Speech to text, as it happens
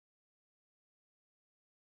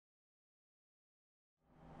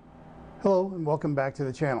Hello and welcome back to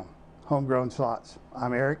the channel, Homegrown Slots.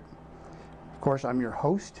 I'm Eric. Of course, I'm your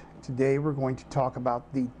host. Today we're going to talk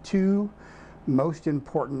about the two most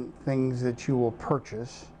important things that you will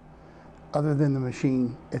purchase other than the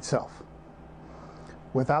machine itself.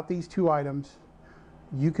 Without these two items,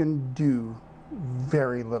 you can do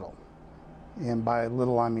very little. And by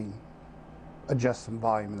little, I mean adjust some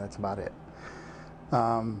volume, and that's about it.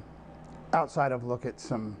 Outside of look at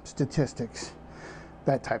some statistics,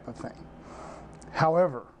 that type of thing.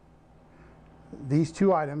 However, these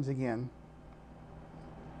two items, again,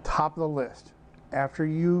 top of the list. After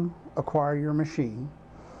you acquire your machine,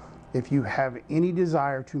 if you have any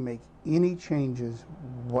desire to make any changes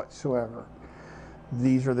whatsoever,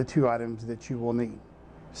 these are the two items that you will need.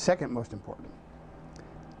 Second most important,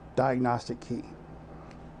 diagnostic key.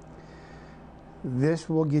 This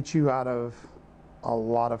will get you out of a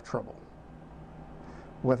lot of trouble.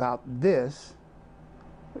 Without this,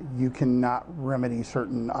 you cannot remedy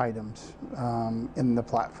certain items in the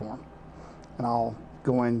platform. And I'll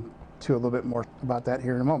go into a little bit more about that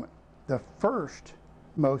here in a moment. The first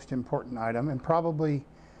most important item, and probably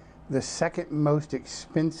the second most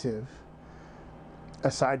expensive,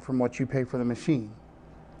 aside from what you pay for the machine,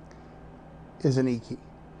 is an E-key.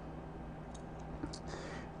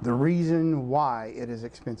 The reason why it is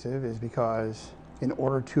expensive is because in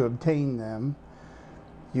order to obtain them,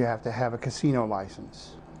 you have to have a casino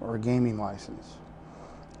license or a gaming license.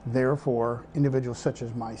 Therefore, individuals such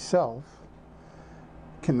as myself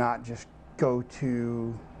cannot just go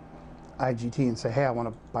to IGT and say, hey, I want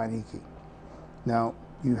to buy an E-key. No,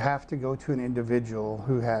 you have to go to an individual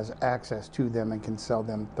who has access to them and can sell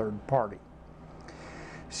them third party.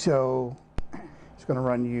 So it's going to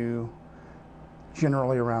run you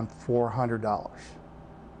generally around $400.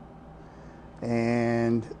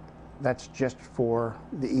 And that's just for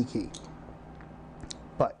the E-key.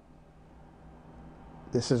 But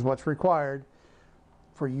this is what's required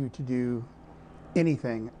for you to do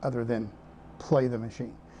anything other than play the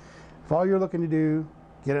machine. If all you're looking to do,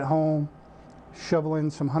 get it home, shovel in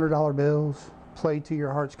some $100 bills, play to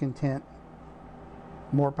your heart's content,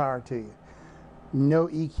 more power to you. No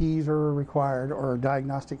E-keys are required, or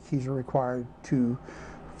diagnostic keys are required to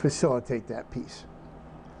facilitate that piece.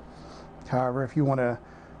 However, if you want to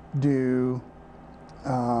do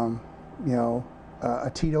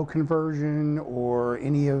a Tito conversion or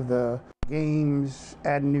any of the games,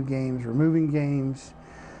 adding new games, removing games,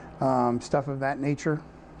 stuff of that nature,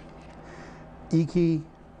 E-key,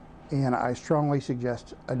 and I strongly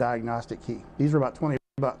suggest a diagnostic key. These are about 20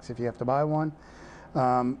 bucks if you have to buy one.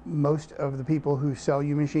 Most of the people who sell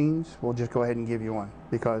you machines will just go ahead and give you one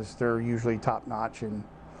because they're usually top notch and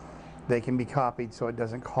they can be copied, so it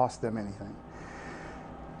doesn't cost them anything.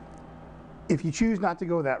 If you choose not to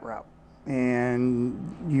go that route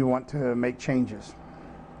and you want to make changes,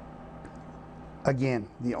 again,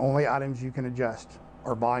 the only items you can adjust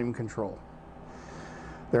are volume control.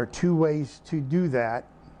 There are two ways to do that,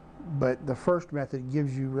 but the first method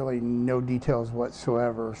gives you really no details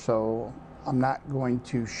whatsoever, so I'm not going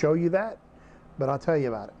to show you that, but I'll tell you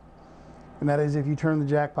about it. And that is if you turn the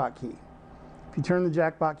jackpot key. If you turn the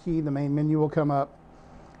jackpot key, the main menu will come up.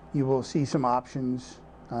 You will see some options,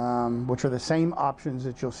 which are the same options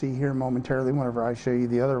that you'll see here momentarily whenever I show you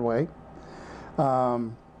the other way.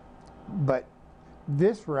 But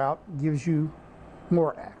this route gives you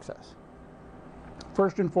more access.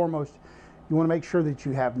 First and foremost, you want to make sure that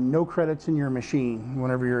you have no credits in your machine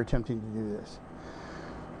whenever you're attempting to do this.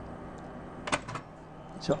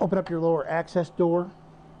 So open up your lower access door,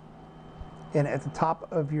 and at the top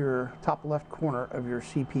of your top left corner of your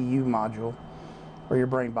CPU module or your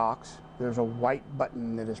brain box, there's a white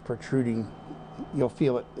button that is protruding. You'll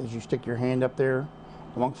feel it as you stick your hand up there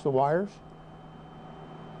amongst the wires.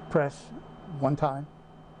 Press one time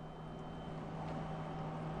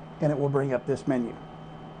and it will bring up this menu.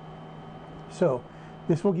 So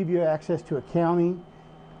this will give you access to accounting,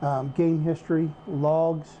 game history,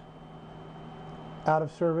 logs, out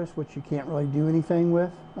of service, which you can't really do anything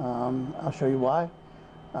with. I'll show you why.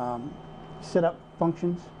 Setup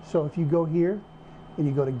functions. So if you go here and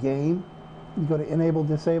you go to game, you go to enable,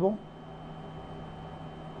 disable.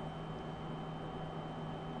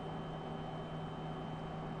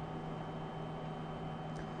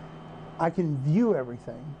 I can view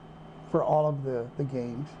everything for all of the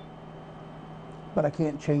games, but I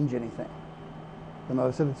can't change anything. You'll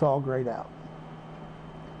notice that it's all grayed out.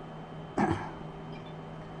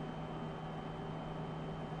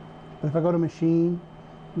 But if I go to machine,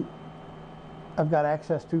 I've got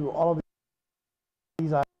access to all of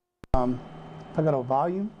these items. If I go to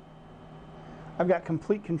volume, I've got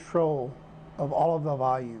complete control of all of the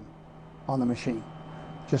volume on the machine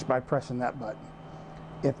just by pressing that button.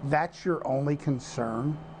 If that's your only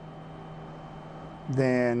concern,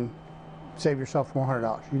 then save yourself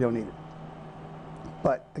 $400. You don't need it.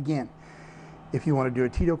 But again, if you want to do a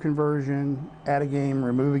Tito conversion, add a game,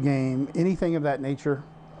 remove a game, anything of that nature,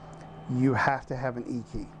 you have to have an E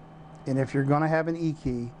key. And if you're going to have an E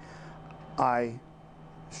key, I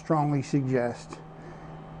strongly suggest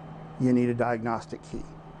you need a diagnostic key.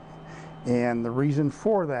 And the reason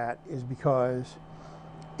for that is because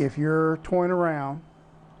if you're toying around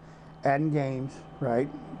adding games, right,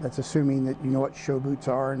 that's assuming that you know what show boots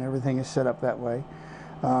are and everything is set up that way.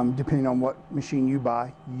 Depending on what machine you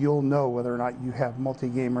buy, you'll know whether or not you have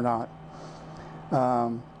multi-game or not.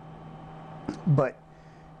 But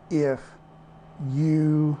if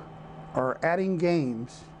you are adding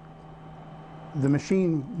games, the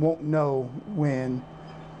machine won't know when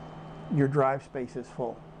your drive space is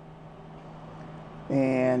full.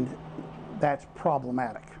 And that's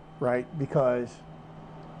problematic, right? Because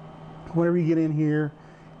whenever you get in here,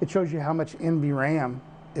 it shows you how much NVRAM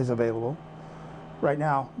is available. Right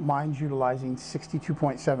now, mine's utilizing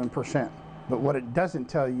 62.7%. But what it doesn't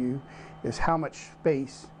tell you is how much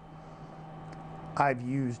space I've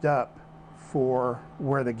used up for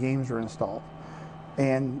where the games are installed.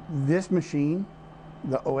 And this machine,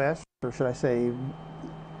 the OS, or should I say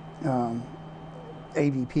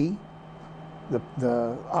AVP,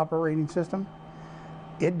 the operating system,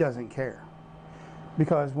 it doesn't care.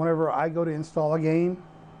 Because whenever I go to install a game,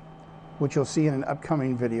 which you'll see in an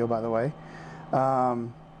upcoming video, by the way,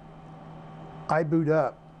 I boot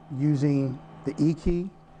up using the E key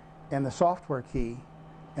and the software key,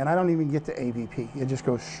 and I don't even get to AVP. It just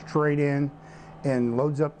goes straight in and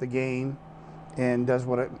loads up the game and does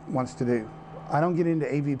what it wants to do. I don't get into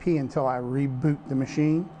AVP until I reboot the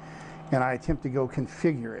machine and I attempt to go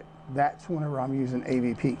configure it. That's whenever I'm using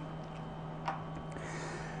AVP.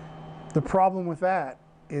 The problem with that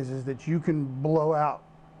is that you can blow out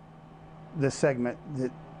the segment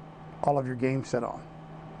that all of your games set on.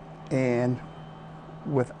 And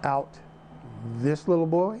without this little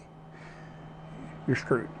boy, you're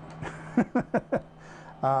screwed.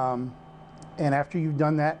 And after you've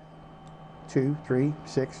done that 2, 3,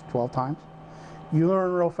 6, 12 times, you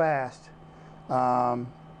learn real fast.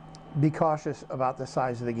 Be cautious about the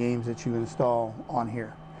size of the games that you install on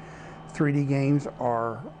here. 3D games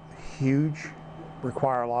are huge,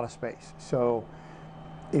 require a lot of space. So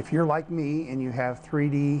if you're like me and you have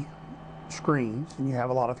 3D screens and you have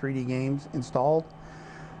a lot of 3D games installed,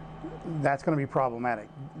 that's going to be problematic.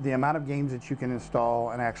 The amount of games that you can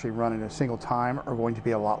install and actually run at a single time are going to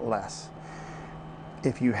be a lot less.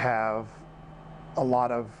 If you have a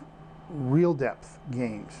lot of real depth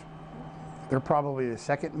games, they're probably the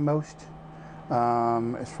second most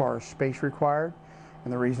as far as space required.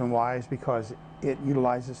 And the reason why is because it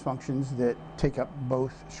utilizes functions that take up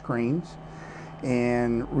both screens.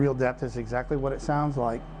 And real depth is exactly what it sounds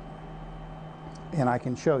like. And I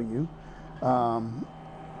can show you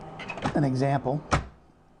an example.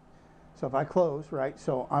 So if I close, right,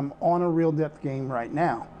 so I'm on a real depth game right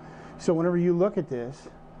now. So whenever you look at this,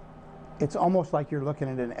 it's almost like you're looking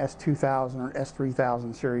at an S2000 or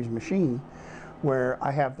S3000 series machine where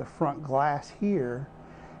I have the front glass here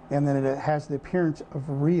and then it has the appearance of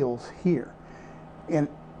reels here. And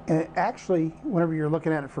it actually, whenever you're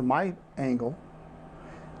looking at it from my angle,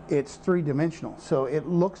 it's three-dimensional. So it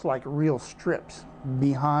looks like real strips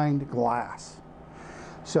behind glass.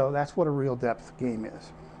 So that's what a real depth game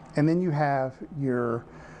is. And then you have your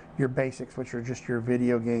basics, which are just your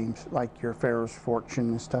video games, like your Pharaoh's Fortune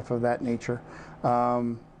and stuff of that nature,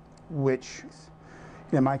 which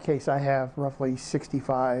in my case I have roughly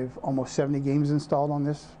 65, almost 70 games installed on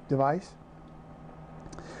this device.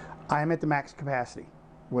 I am at the max capacity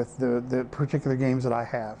with the particular games that I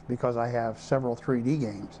have because I have several 3D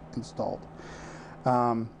games installed.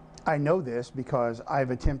 I know this because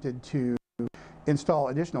I've attempted to install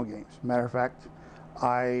additional games. Matter of fact,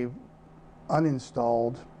 I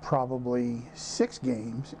uninstalled probably 6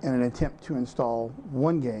 games in an attempt to install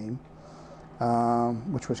one game,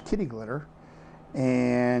 which was Kitty Glitter,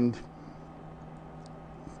 and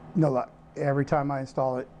no luck. Every time I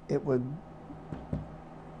install it, it would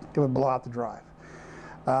blow out the drive.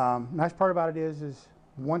 Nice part about it is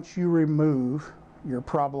once you remove your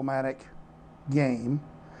problematic game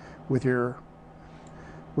with your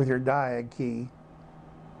diag key,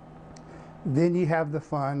 then you have the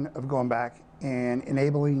fun of going back and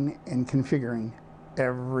enabling and configuring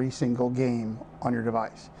every single game on your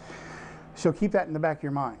device. So keep that in the back of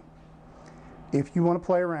your mind. If you want to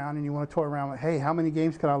play around and you want to toy around with, hey, how many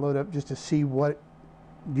games can I load up just to see what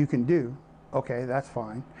you can do? Okay, that's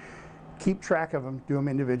fine. keep track of them, do them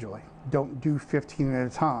individually. Don't do 15 at a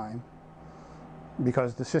time,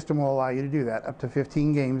 because the system will allow you to do that, up to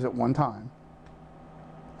 15 games at one time.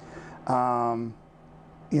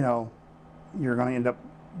 You know, you're going to end up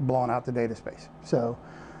blowing out the data space. So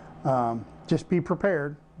just be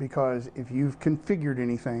prepared, because if you've configured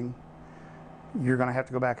anything, you're going to have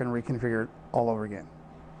to go back and reconfigure it all over again.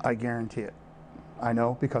 I guarantee it. I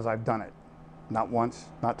know, because I've done it. Not once,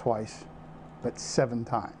 not twice, but 7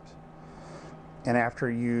 times. And after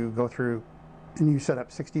you go through and you set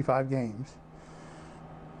up 65 games,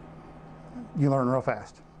 you learn real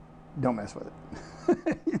fast. Don't mess with it.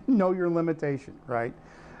 Know your limitation, right?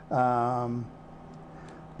 But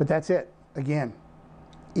that's it. Again,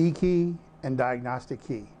 E-key and diagnostic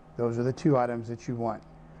key. Those are the 2 items that you want.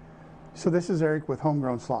 So this is Eric with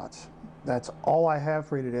Homegrown Slots. That's all I have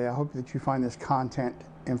for you today. I hope that you find this content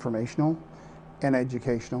informational and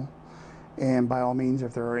educational. And by all means,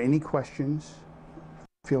 if there are any questions,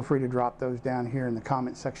 feel free to drop those down here in the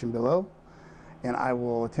comment section below, and I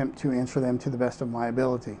will attempt to answer them to the best of my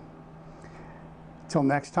ability. Till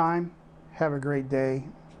next time, have a great day.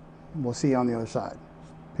 We'll see you on the other side.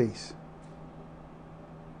 Peace.